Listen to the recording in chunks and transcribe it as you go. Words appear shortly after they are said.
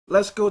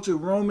Let's go to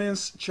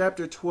Romans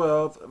chapter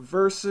 12,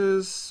 verse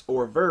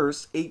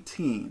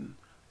 18.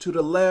 To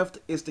the left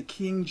is the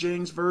King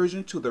James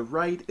Version, to the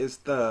right is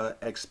the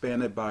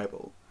Expanded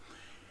Bible.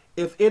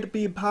 If it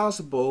be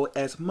possible,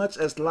 as much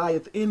as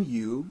lieth in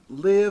you,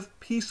 live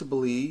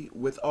peaceably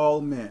with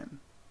all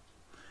men.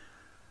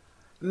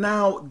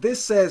 Now,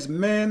 this says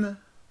men,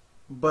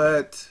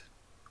 but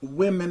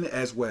women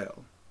as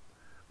well.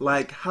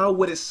 Like, how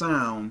would it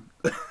sound?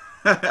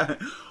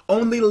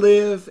 Only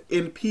live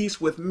in peace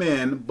with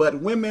men,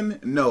 but women,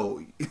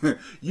 no.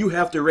 You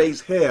have to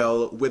raise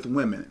hell with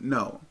women,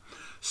 no.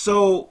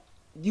 So,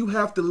 you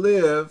have to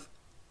live,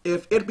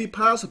 if it be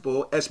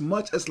possible, as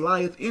much as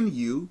lieth in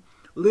you,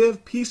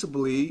 live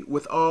peaceably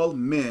with all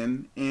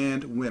men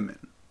and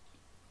women.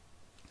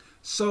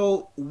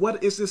 So,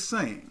 what is this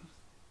saying?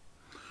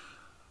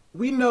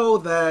 We know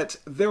that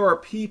there are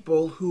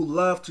people who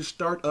love to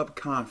start up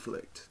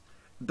conflict,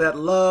 that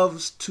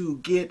loves to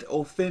get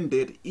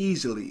offended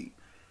easily,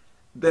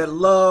 that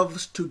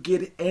loves to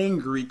get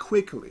angry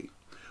quickly.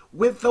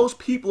 With those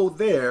people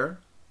there,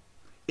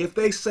 if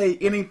they say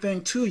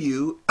anything to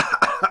you,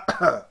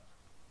 the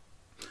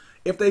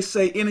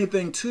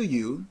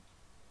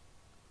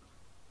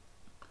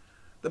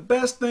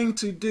best thing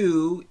to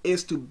do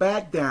is to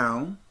back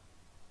down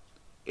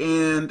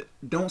and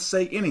don't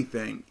say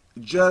anything.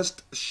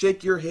 Just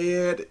shake your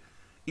head,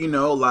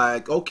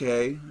 like,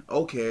 okay,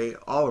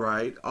 all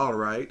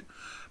right.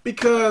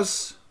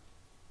 Because,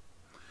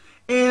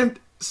 and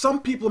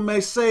some people may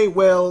say,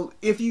 well,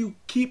 if you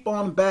keep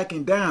on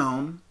backing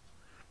down,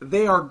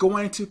 they are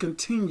going to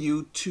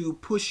continue to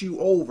push you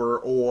over.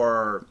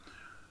 Or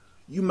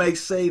you may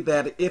say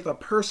that if a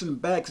person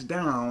backs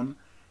down,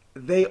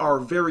 they are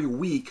very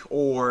weak,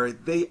 or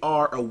they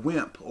are a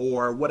wimp,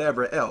 or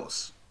whatever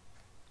else.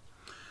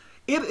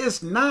 It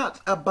is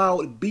not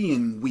about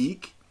being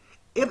weak.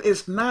 It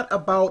is not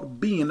about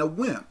being a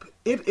wimp.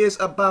 It is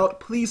about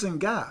pleasing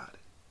God.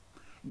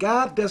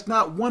 God does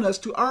not want us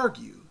to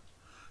argue.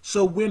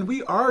 So when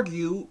we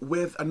argue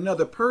with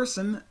another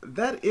person,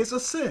 that is a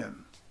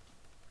sin.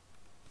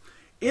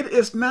 It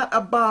is not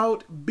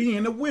about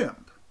being a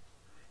wimp.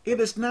 It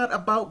is not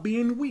about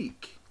being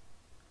weak.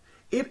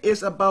 It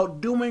is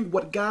about doing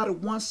what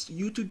God wants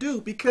you to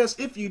do. Because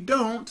if you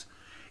don't,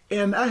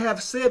 and I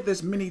have said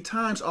this many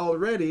times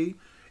already,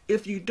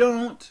 if you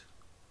don't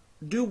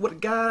do what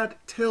God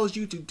tells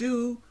you to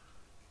do,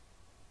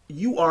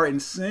 you are in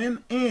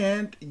sin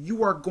and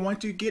you are going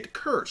to get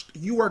cursed.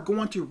 You are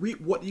going to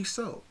reap what you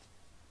sow.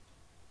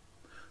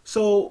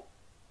 So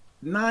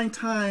 9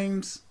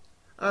 times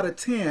out of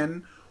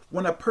 10,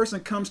 when a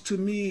person comes to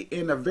me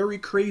in a very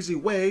crazy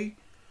way,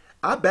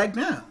 I back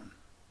down.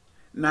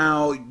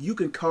 Now, you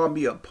can call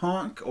me a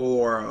punk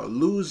or a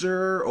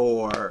loser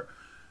or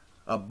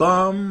a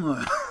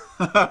bum,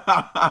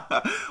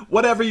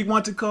 whatever you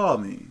want to call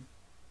me.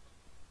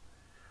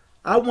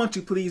 I want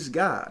to please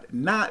God,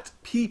 not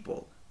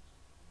people.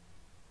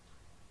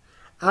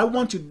 I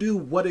want to do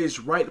what is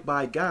right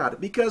by God,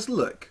 because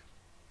look,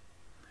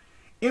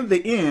 in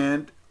the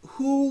end,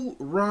 who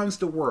runs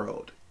the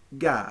world?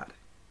 God.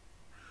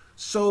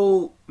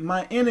 So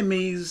my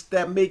enemies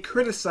that may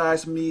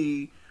criticize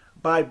me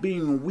by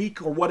being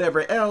weak or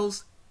whatever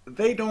else,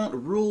 they don't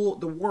rule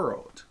the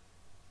world.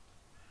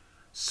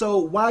 So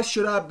why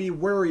should I be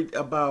worried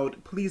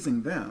about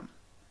pleasing them?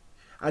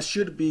 I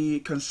should be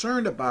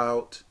concerned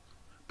about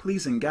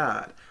pleasing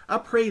God. I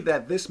pray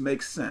that this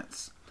makes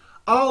sense.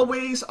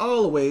 Always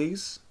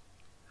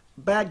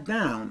back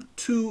down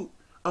to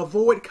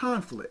avoid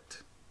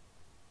conflict.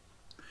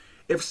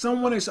 If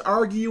someone is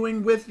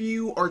arguing with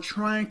you or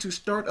trying to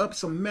start up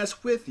some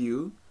mess with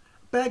you,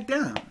 back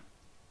down.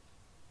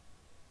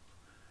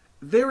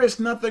 There is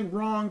nothing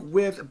wrong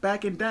with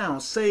backing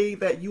down. Say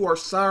that you are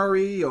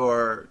sorry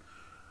or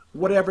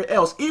whatever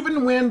else,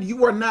 even when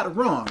you are not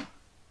wrong.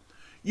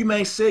 You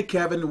may say,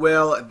 Kevin,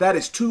 well, that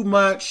is too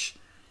much.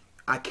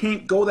 I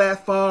can't go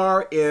that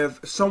far. If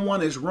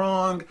someone is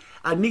wrong,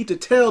 I need to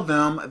tell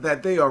them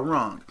that they are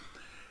wrong.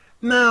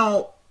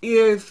 Now,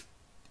 if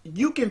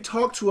you can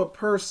talk to a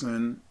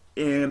person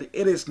and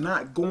it is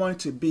not going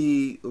to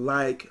be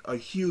like a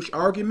huge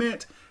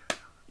argument,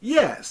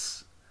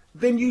 yes,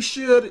 then you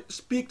should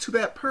speak to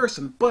that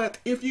person. But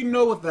if you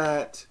know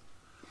that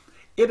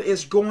it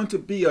is going to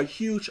be a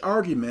huge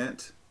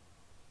argument,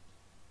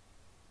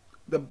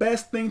 the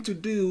best thing to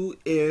do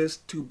is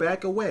to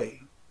back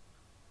away,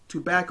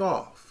 to back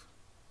off.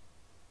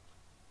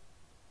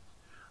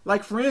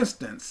 Like, for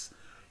instance,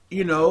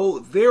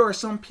 there are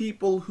some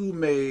people who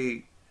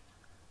may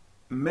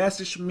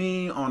message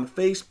me on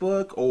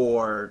Facebook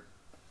or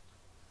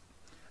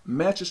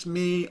message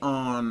me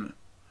on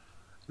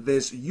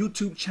this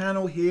YouTube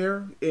channel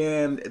here,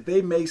 and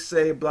they may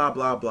say blah,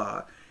 blah,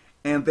 blah.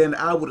 And then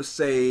I would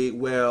say,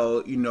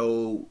 well,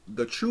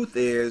 the truth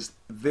is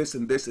this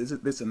and this, is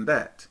this and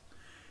that.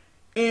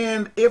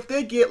 And if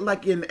they get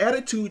like an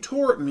attitude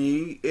toward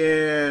me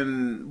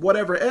and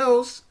whatever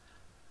else,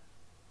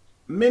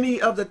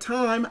 many of the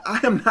time I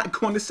am not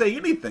going to say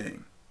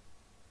anything.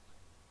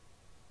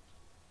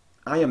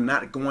 I am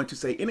not going to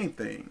say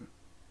anything.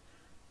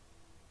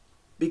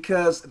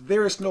 because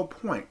there is no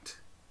point.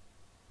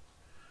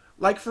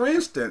 Like for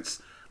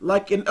instance,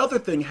 like another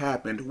thing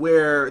happened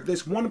where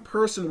this one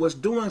person was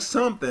doing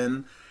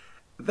something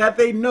that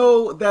they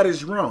know that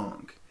is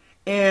wrong.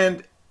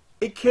 And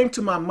it came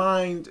to my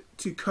mind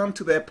to come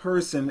to that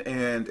person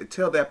and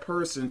tell that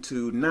person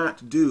to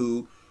not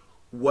do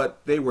what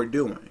they were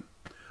doing.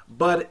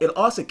 But it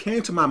also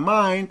came to my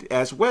mind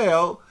as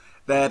well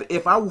that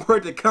if I were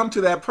to come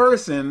to that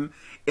person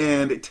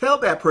and tell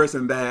that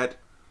person that,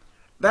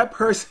 that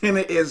person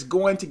is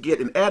going to get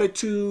an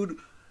attitude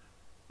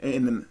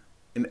and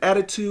an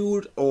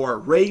attitude or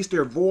raise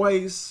their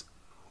voice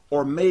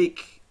or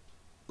make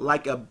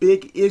like a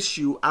big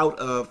issue out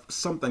of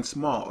something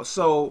small.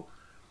 So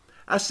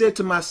I said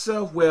to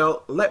myself,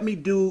 well, let me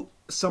do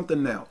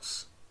something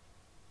else.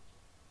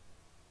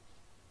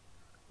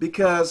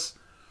 Because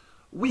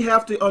we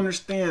have to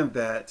understand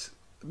that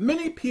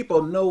many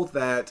people know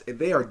that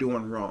they are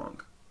doing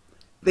wrong.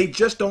 They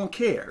just don't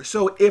care.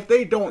 So if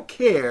they don't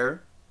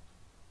care,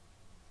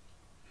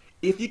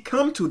 if you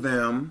come to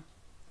them,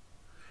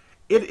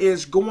 it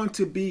is going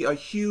to be a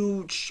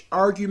huge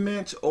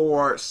argument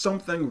or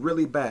something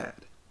really bad.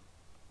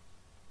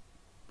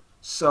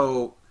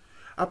 So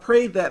I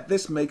pray that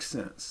this makes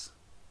sense.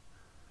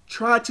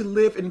 Try to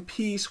live in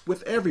peace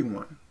with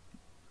everyone.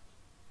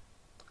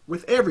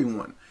 With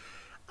everyone.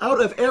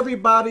 Out of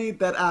everybody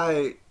that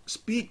I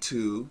speak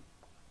to,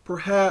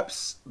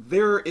 perhaps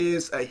there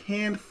is a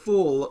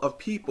handful of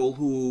people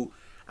who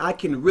I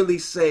can really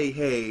say,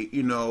 hey,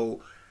 you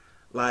know,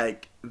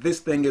 like this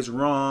thing is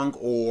wrong,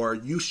 or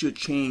you should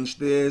change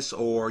this,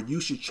 or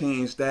you should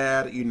change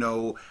that. You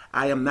know,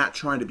 I am not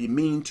trying to be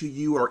mean to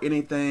you or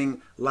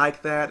anything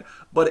like that.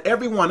 But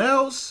everyone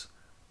else,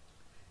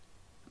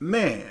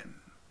 man,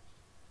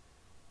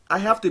 I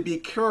have to be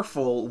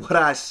careful what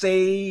I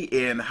say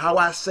and how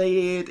I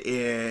say it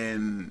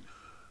and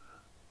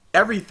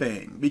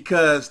everything,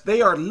 because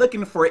they are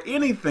looking for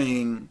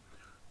anything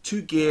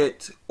to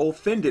get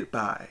offended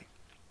by.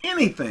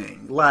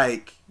 Anything.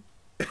 Like,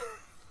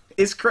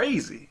 it's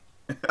crazy.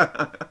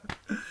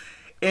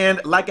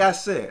 And like I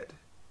said,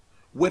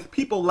 with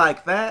people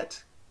like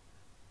that,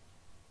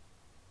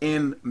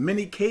 in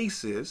many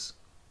cases,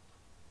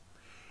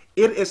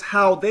 it is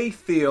how they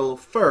feel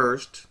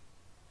first,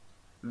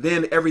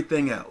 then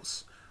everything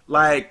else.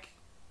 Like,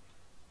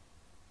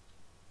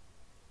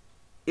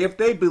 if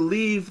they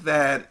believe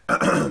that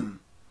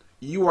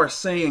you are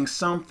saying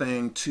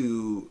something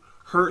to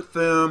hurt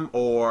them,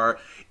 or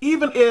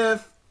even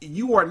if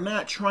you are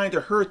not trying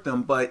to hurt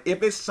them, but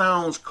if it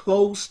sounds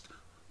close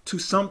to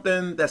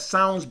something that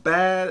sounds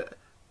bad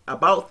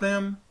about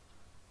them,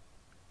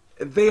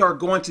 they are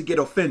going to get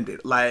offended.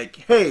 Like,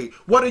 hey,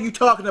 what are you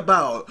talking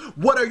about?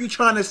 What are you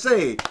trying to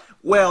say?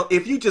 Well,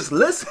 if you just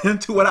listen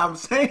to what I'm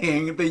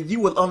saying, then you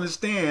will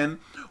understand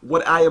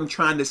what I am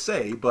trying to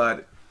say.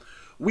 But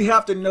we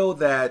have to know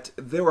that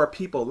there are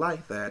people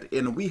like that,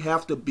 and we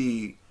have to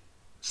be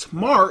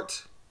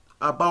smart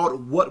about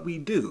what we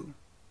do.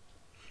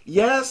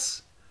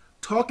 Yes,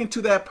 talking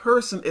to that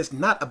person is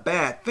not a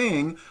bad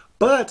thing,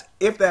 but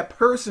if that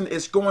person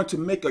is going to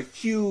make a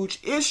huge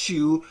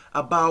issue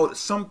about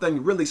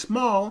something really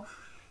small,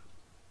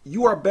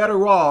 you are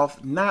better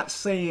off not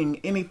saying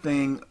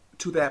anything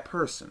to that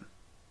person.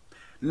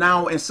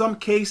 Now, in some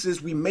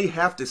cases, we may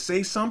have to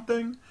say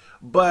something,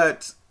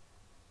 but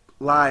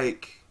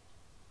like,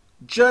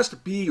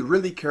 just be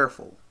really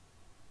careful.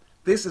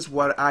 This is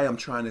what I am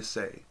trying to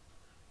say.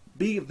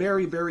 Be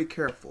very, very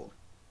careful.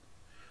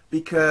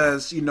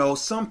 Because, you know,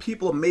 some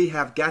people may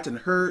have gotten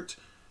hurt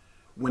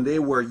when they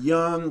were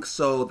young,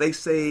 so they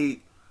say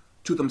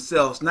to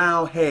themselves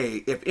now,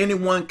 hey, if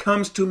anyone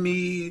comes to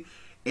me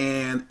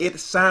and it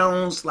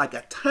sounds like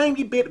a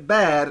tiny bit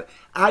bad,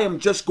 I am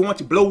just going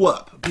to blow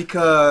up,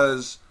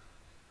 because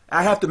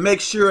I have to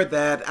make sure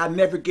that I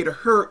never get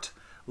hurt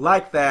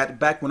like that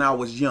back when I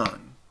was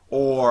young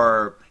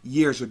or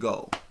years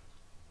ago.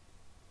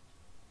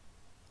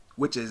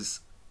 Which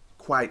is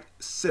quite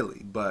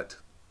silly, but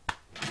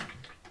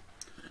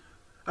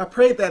I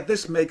pray that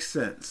this makes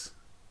sense.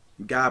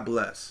 God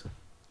bless.